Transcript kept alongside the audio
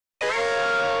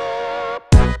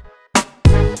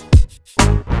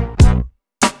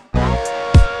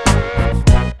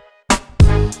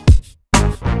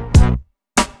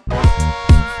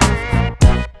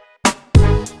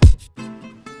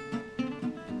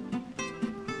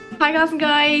Hi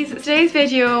guys, today's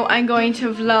video I'm going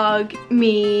to vlog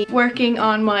me working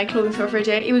on my clothing store for a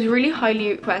day. It was really highly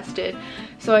requested,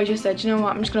 so I just said, you know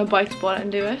what, I'm just gonna bite the bullet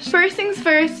and do it. First things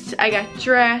first, I get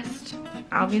dressed,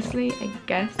 obviously, I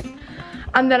guess.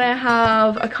 And then I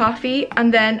have a coffee,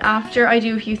 and then after I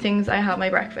do a few things, I have my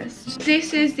breakfast.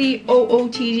 This is the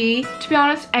OOTD. To be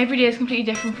honest, every day is completely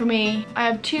different for me. I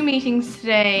have 2 meetings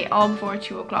today, all before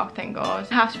 2 o'clock, thank God.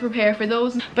 I have to prepare for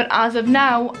those, but as of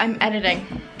now, I'm editing.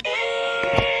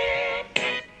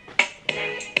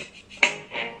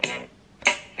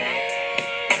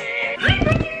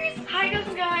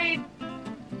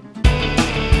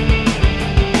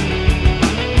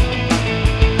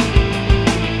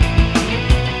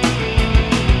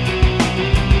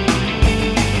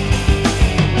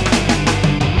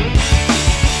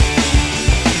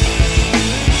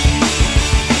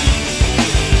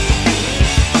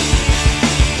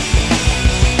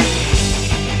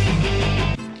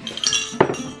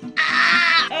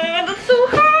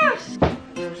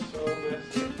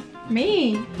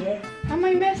 Me? Yeah. Am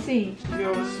I messy? You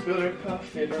always spill your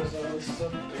coffee, there's always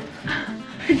something.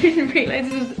 I didn't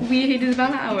realise it was we hit his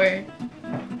van hour.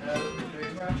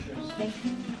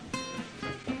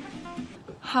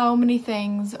 How many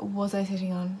things was I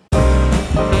sitting on?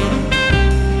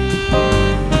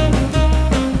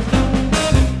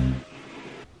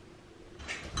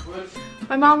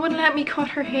 My mom wouldn't let me cut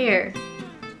her hair.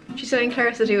 She's letting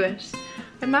Clarissa do it.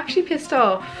 I'm actually pissed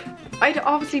off. I'd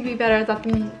obviously be better at that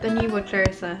than you would,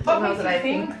 Clarissa. What makes you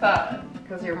think that?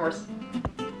 Because you're more... Oops.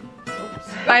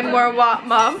 I'm more what,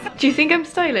 Mom? Do you think I'm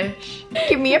stylish?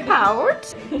 Give me a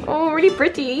pout. Oh, really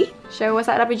pretty. Show us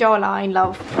that lovely jawline,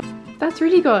 love. That's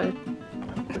really good.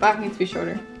 The back needs to be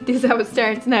shorter. This is how it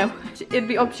starts now. It'll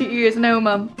be up to your ears now,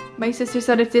 Mum. My sister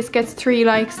said if this gets 3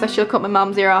 likes that she'll cut my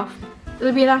mom's ear off.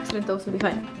 It'll be an accident though, so it'll be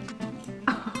fine.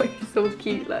 Oh, you're so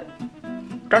cute, like.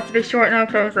 That's a bit short now,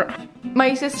 Clarissa.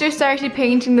 My sister started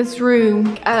painting this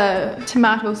room a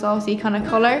tomato saucy kind of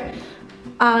colour,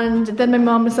 and then my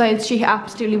mom decides she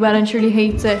absolutely well and truly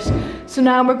hates it. So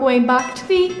now we're going back to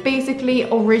the basically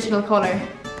original colour.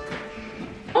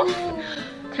 Oh,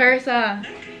 Clarissa.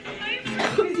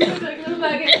 You look like a little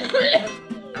maggot.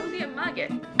 How is he a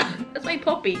maggot? That's my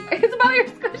puppy. Isabella, you're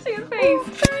squishing his face.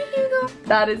 There you go.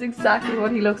 That is exactly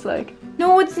what he looks like.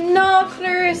 No, it's not,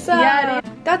 Clarissa. Yeah, it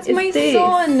is. That's It's my this.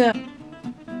 son.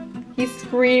 He's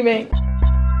screaming.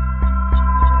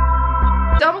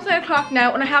 It's almost 9 o'clock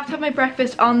now and I have to have my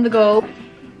breakfast on the go.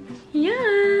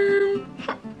 Yum.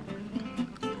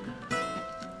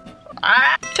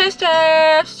 Test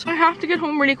test. I have to get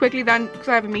home really quickly then because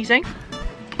I have a meeting.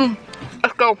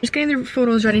 Let's go. Just getting the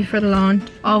photos ready for the launch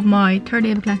of my 3rd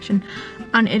day of the collection,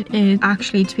 and it is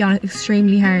actually, to be honest,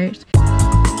 extremely hard.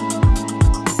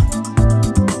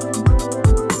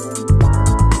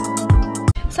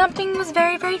 Something was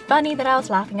very, very funny that I was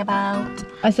laughing about.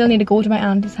 I still need to go to my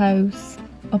auntie's house,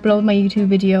 upload my YouTube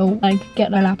video, like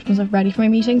get my laptop and stuff ready for my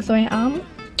meeting, so I am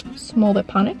a small bit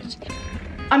panicked.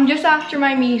 I'm just after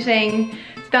my meeting.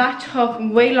 That took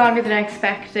way longer than I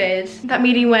expected. That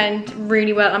meeting went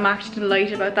really well. I'm actually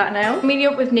delighted about that now. I'm meeting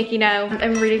up with Nikki now.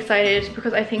 I'm really excited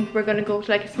because I think we're gonna go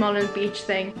to like a small little beach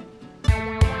thing.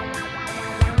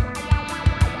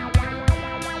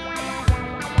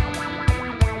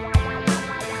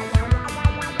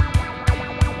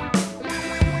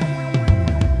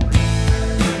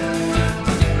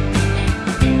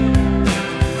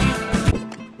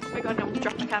 Oh my god, no,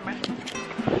 drop the camera.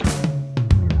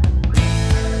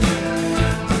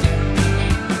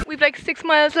 We've like 6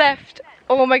 miles left.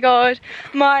 Oh my god,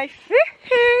 my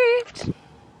feet.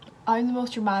 I'm the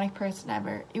most dramatic person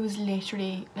ever. It was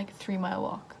literally like a 3-mile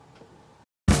walk.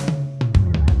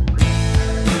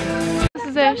 This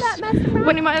is it.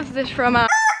 20 miles is it from I'd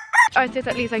say it's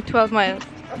at least like 12 miles.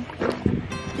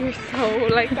 You're so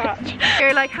like that.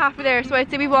 You're like halfway there, so I'd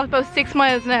say we walked about 6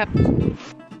 miles now.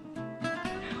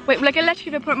 Wait, like I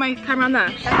literally put my camera on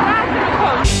that.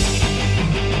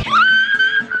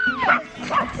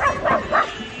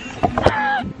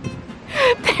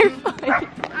 They're fine.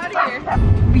 Out of here.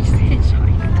 We just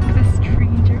hitchhiked with a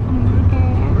stranger. Oh my god.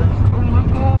 Oh my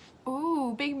god.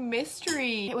 Ooh, big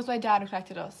mystery. It was my dad who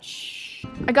collected us. Shh.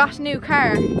 I got a new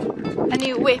car. A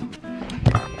new whip.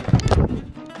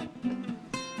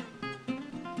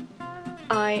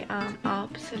 I am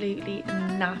absolutely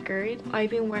knackered. I've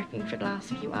been working for the last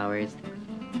few hours.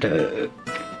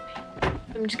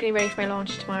 I'm just getting ready for my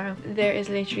launch tomorrow. There is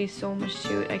literally so much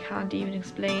to it I can't even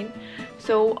explain.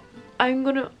 So I'm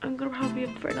gonna probably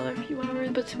be up for another few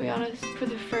hours, but to be honest, for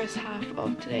the first half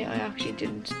of today I actually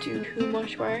didn't do too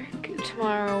much work.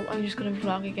 Tomorrow I'm just gonna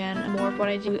vlog again and more of what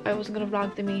I do. I wasn't gonna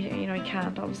vlog the meeting, you know, I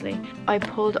can't obviously. I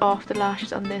pulled off the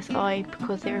lashes on this eye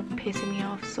because they were pissing me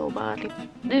off so badly.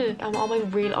 All my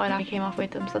real eyelash came off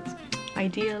with them, so that's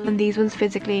ideal. And these ones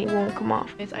physically won't come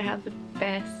off. I had the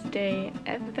best day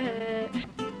ever.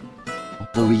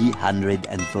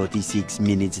 346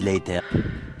 minutes later.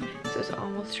 So it's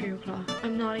almost 3 o'clock.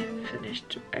 I'm not even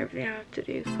finished everything I have to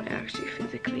do, but I actually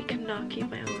physically cannot keep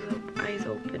my eyes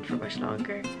open for much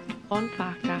longer. Fun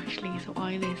fact actually, so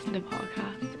I listen to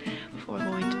podcasts before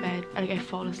going to bed, and I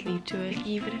fall asleep to it,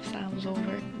 even if Sam was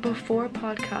over. Before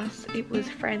podcasts, it was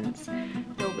Friends.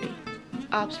 Nobody.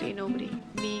 Absolutely nobody.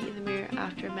 Me in the mirror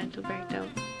after a mental breakdown.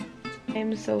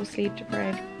 I'm so sleep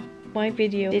deprived. My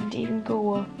video didn't even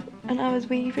go up, and I was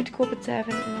waiting for it to go up at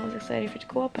 7, and I was excited for it to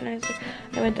go up, and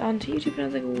I went on to YouTube and I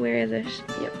was like, where is it?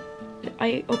 Yep,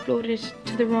 I uploaded it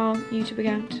to the wrong YouTube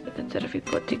account, but instead of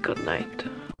put the good night.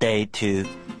 Day 2.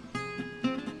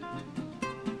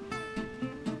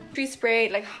 I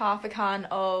sprayed like half a can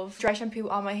of dry shampoo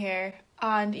on my hair,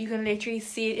 and you can literally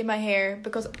see it in my hair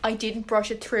because I didn't brush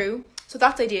it through. So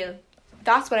that's ideal.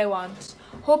 That's what I want.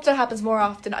 Hope that happens more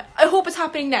often. I hope it's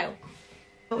happening now.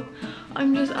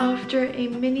 I'm just after a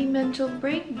mini mental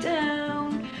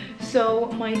breakdown. So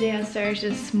my day has started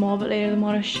a small bit later than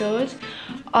what it should.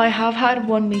 I have had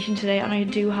one meeting today and I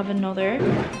do have another,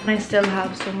 and I still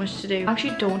have so much to do. I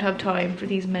actually don't have time for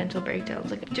these mental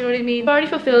breakdowns. Like, do you know what I mean? I've already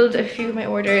fulfilled a few of my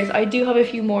orders. I do have a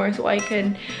few more so I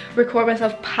can record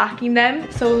myself packing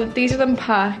them. So these are them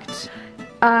packed.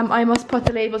 I must put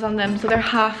the labels on them so they're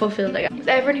half fulfilled. Like,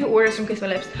 everyone who orders from Kiss My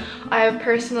Lips, I have a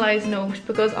personalised note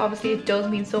because obviously it does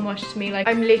mean so much to me. Like,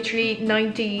 I'm literally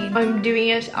 19, I'm doing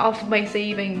it off of my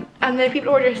savings, and then if people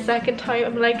order a second time,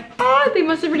 I'm like, they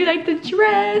must have really liked the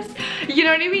dress, you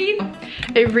know what I mean?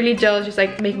 It really does just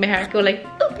like make my heart go like,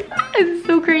 oh, it's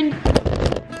so cringe.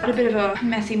 Had a bit of a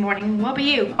messy morning. What about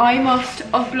you? I must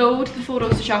upload the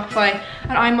photos to Shopify,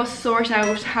 and I must sort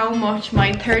out how much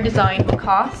my third design will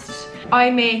cost. I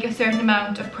make a certain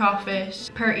amount of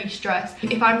profit per each dress.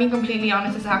 If I'm being completely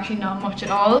honest, it's actually not much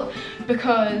at all,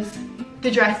 because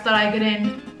the dress that I get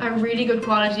in are really good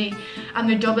quality and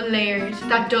they're double layered.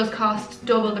 That does cost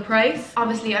double the price.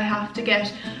 Obviously I have to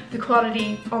get the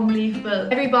quality unbelievable.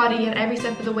 Everybody at every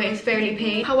step of the way is fairly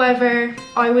paid. However,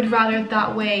 I would rather it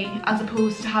that way as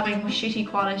opposed to having shitty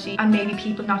quality and maybe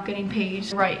people not getting paid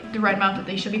the right amount that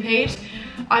they should be paid.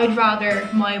 I'd rather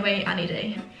my way any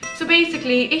day. So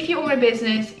basically, if you own a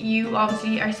business, you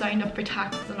obviously are signed up for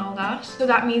taxes and all that. So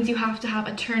that means you have to have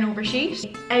a turnover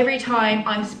sheet. Every time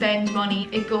I spend money,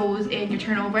 it goes in your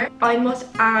turnover. I must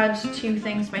add 2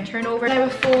 things to my turnover. I have a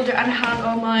folder and it has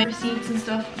all my receipts and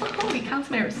stuff. Oh, you can't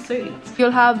see my receipts. You'll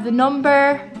have the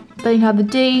number, then you have the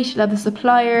date, you'll have the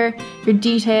supplier, your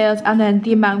details, and then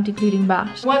the amount including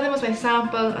VAT. One of them was my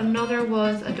sample, another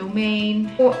was a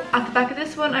domain. Oh, at the back of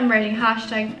this one I'm writing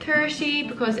hashtag 30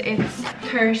 because it's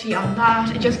 30 on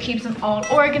that. It just keeps them all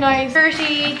organized.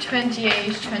 30,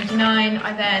 28, 29.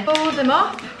 I then fold them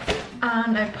up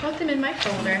and I put them in my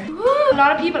folder. A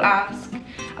lot of people ask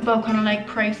about kind of like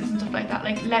prices and stuff like that.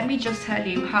 Like, let me just tell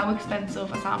you how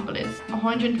expensive a sample is.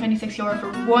 126 euro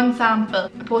for one sample.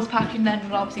 The post packaging then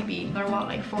will obviously be another, what,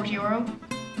 like 40 euro.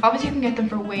 Obviously you can get them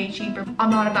for way cheaper. I'm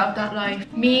not about that life.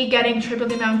 Me getting triple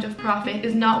the amount of profit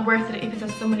is not worth it if it's at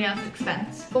somebody else's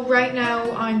expense. But right now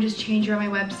I'm just changing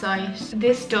around my website.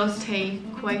 This does take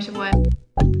quite a while.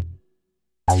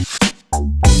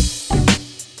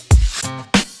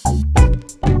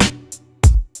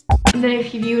 And then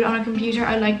if you view it on a computer,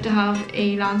 I like to have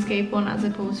a landscape one as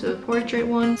opposed to a portrait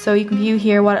one. So you can view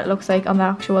here what it looks like on the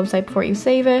actual website before you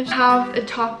save it. Have a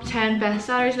top 10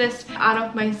 bestsellers list, add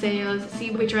up my sales, see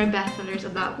which are my bestsellers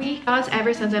of that week. As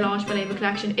ever since I launched my label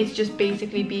collection, it's just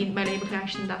basically been my label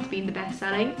collection that's been the best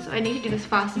selling. So I need to do this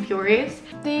fast and furious.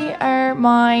 They are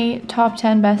my top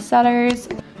 10 bestsellers.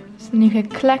 So then you click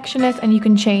collection list and you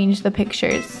can change the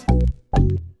pictures.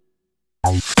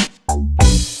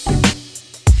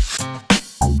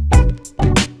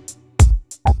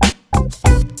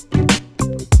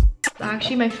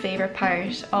 Actually, my favorite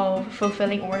part of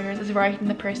fulfilling orders is writing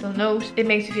the personal note. It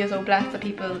makes me feel so blessed that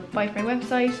people buy from my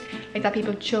website, like that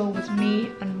people chose me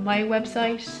and my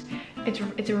website.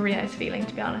 It's a really nice feeling,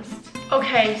 to be honest.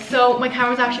 Okay, so my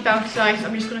camera's actually about to die, so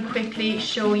I'm just going to quickly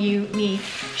show you the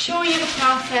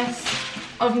process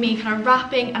of me kind of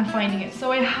wrapping and finding it.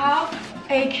 So I have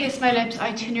a Kiss My Lips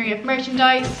itinerary of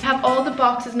merchandise. I have all the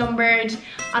boxes numbered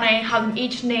and I have them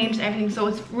each named and everything, so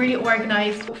it's really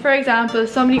organized. For example,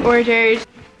 somebody ordered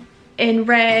in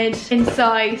red in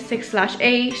size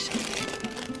 6/8.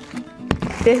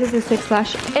 This is a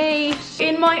 6/8.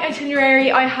 In my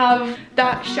itinerary, I have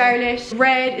that Charlotte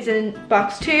red is in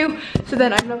box 2. So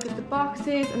then I look at the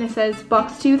boxes and it says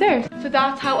box 2 there. So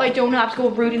that's how I don't have to go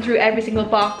rooting through every single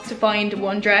box to find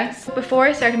one dress. Before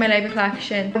I started my Labour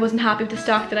collection, I wasn't happy with the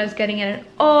stock that I was getting in at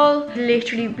all. I'd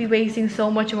literally be wasting so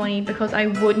much money because I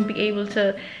wouldn't be able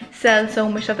to sell so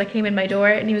much stuff that came in my door,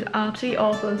 and it was absolutely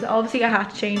awful. And so obviously I had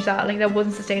to change that, like that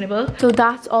wasn't sustainable. So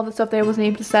that's all the stuff that I wasn't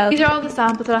able to sell. These are all the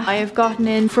samples that I have gotten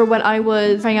in for when I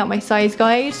was trying out my size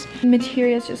guide. The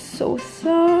material is just so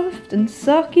soft and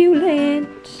succulent.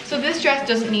 So this dress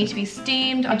doesn't need to be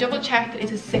steamed. I double checked that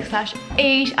it's a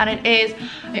 6/8 and it is.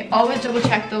 I always double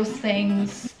check those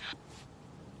things.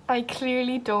 I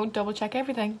clearly don't double check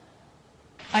everything.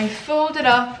 I fold it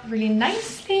up really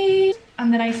nicely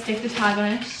and then I stick the tag on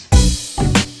it.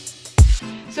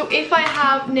 So if I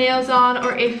have nails on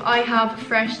or if I have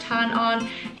fresh tan on,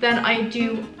 then I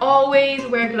do always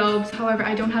wear gloves. However,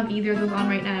 I don't have either of those on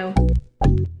right now.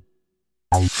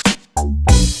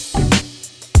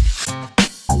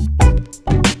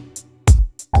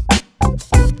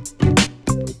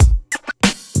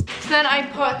 Then I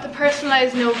put the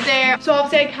personalized note there. So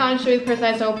obviously I can't show you the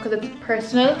personalized note because it's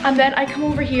personal. And then I come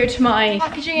over here to my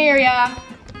packaging area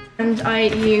and I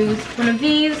use one of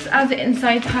these as the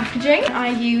inside packaging. I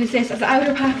use this as the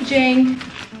outer packaging.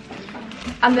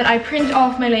 And then I print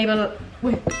off my label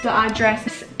with the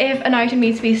address. If an item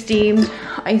needs to be steamed,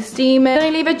 I steam it. Then I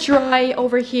leave it dry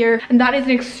over here. And that is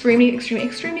an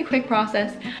extremely quick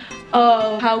process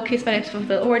of how Kiss My Lips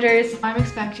fulfill orders. I'm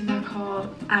expecting that call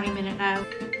any minute now.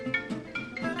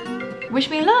 Wish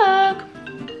me luck.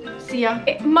 See ya.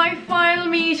 My final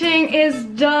meeting is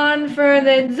done for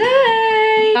the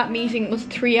day. That meeting was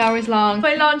 3 hours long.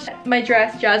 I launched my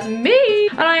dress, Jasmine,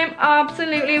 and I am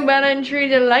absolutely well and truly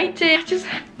delighted.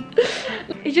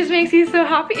 It just makes me so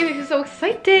happy. It makes me so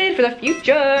excited for the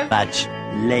future. Much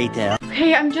later.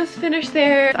 Okay, I'm just finished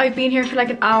there. I've been here for like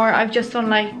an hour. I've just done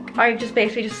like, I just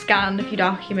basically just scanned a few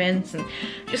documents and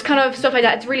just kind of stuff like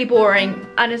that. It's really boring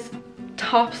and it's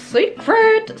top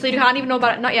secret, so you can't even know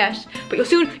about it, not yet, but you'll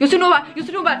soon know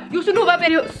about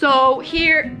video. So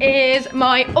here is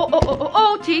my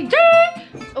OOTD.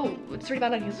 Oh, it's really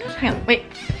bad ideas. Hang on, wait.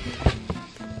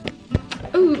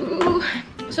 Ooh.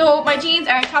 So my jeans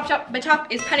are top, my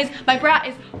top is pennies, my bra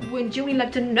is Wouldn't You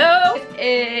Like to Know. This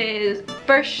is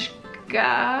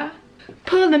Bershka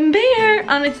Pull and Bear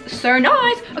and it's so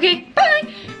nice. Okay, bye.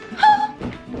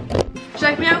 Should I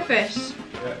like my outfit?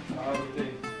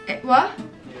 What?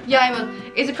 Yeah, I will.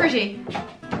 Is it pretty?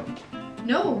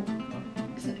 No.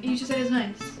 You just said it's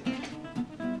nice.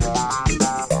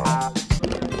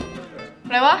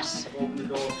 Can I what?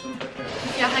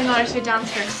 Yeah, hang on, I should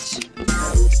dance first.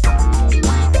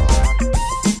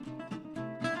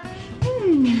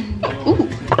 Ooh.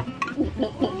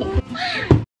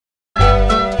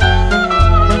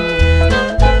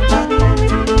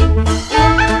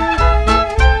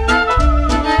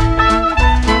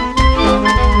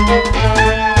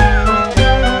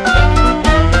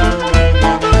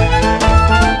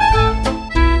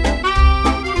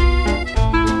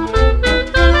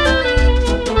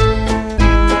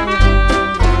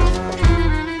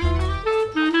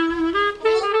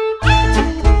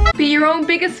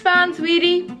 Biggest fan,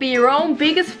 sweetie. Be your own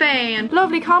biggest fan.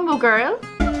 Lovely combo, girl.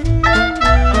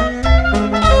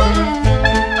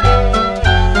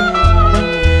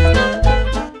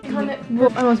 Whoa,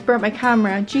 I almost burnt my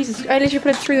camera. Jesus, I literally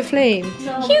put it through the flames.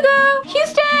 No. Hugo!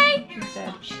 Stay!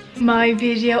 My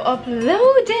video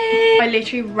uploaded. I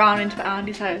literally ran into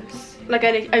Andy's house. Like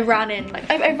I ran in. Like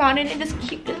I ran in this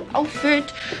cute little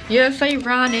outfit. Yes, I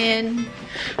ran in.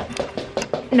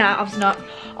 Nah, obviously not.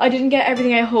 I didn't get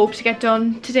everything I hoped to get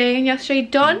done today and yesterday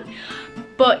done.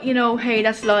 But you know, hey,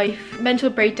 that's life. Mental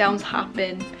breakdowns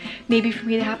happen. Maybe for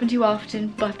me they happen too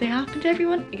often, but they happen to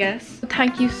everyone, I guess.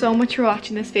 Thank you so much for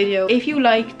watching this video. If you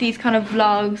like these kind of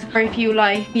vlogs, or if you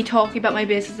like me talking about my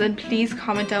business, then please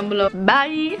comment down below.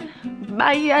 Bye!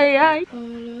 Bye!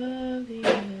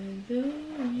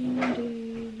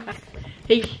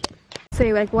 Hey.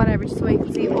 Say like whatever, just so I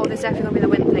can see, oh, there's definitely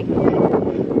gonna be the wind thing.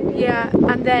 Yeah,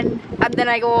 and then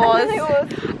I goes,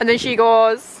 and then she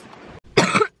goes.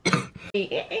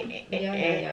 Yeah.